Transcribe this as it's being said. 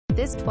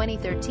This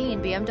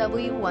 2013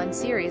 BMW 1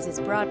 Series is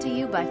brought to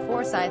you by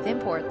Forsyth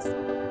Imports.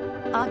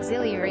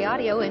 Auxiliary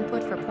audio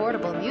input for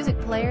portable music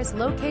players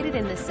located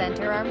in the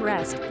center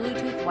armrest,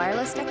 Bluetooth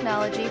wireless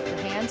technology for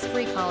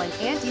hands-free calling,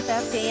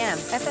 anti-theft AM,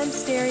 FM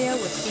stereo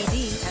with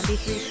CD,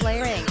 MP3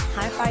 playing,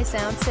 hi-fi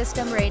sound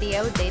system,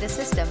 radio data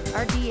system,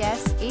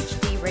 RDS,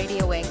 HD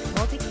radioing,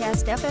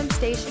 multicast FM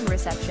station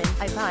reception,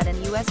 iPod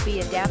and USB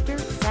adapter,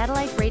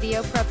 satellite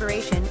radio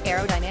preparation,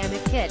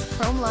 aerodynamic kit,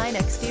 chrome line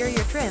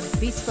exterior trim,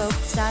 bespoke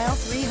style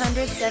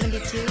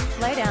 372,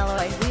 light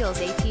alloy wheels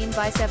 18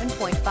 by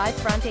 7.5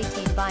 front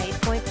 18 by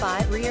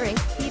 8.5 rear Inc.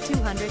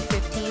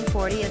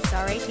 P215/40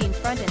 SR18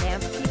 front and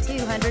amp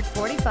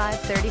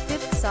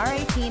P245/35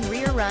 SR18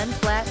 rear run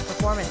flat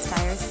performance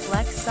tires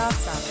flex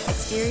soft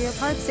exterior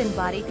parts in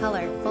body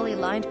color fully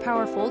lined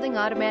power folding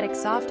automatic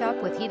soft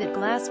top with heated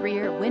glass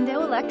rear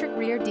window electric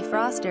rear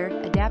defroster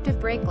adaptive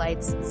brake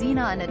lights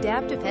xenon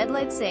adaptive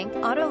headlight sync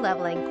auto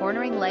leveling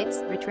cornering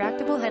lights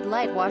retractable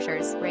headlight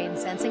washers rain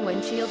sensing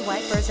windshield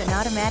wipers and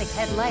automatic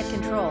headlight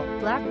control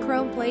black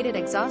chrome plated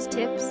exhaust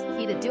tips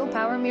heated dual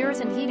power mirrors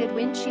and heated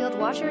windshield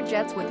washer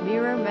jets with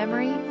mirror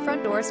memory,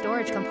 front door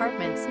storage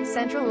compartments,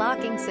 central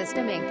locking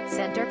system Inc.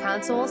 Center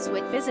console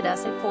switch. Visit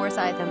us at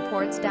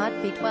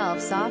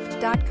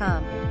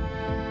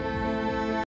forsythimports.v12soft.com.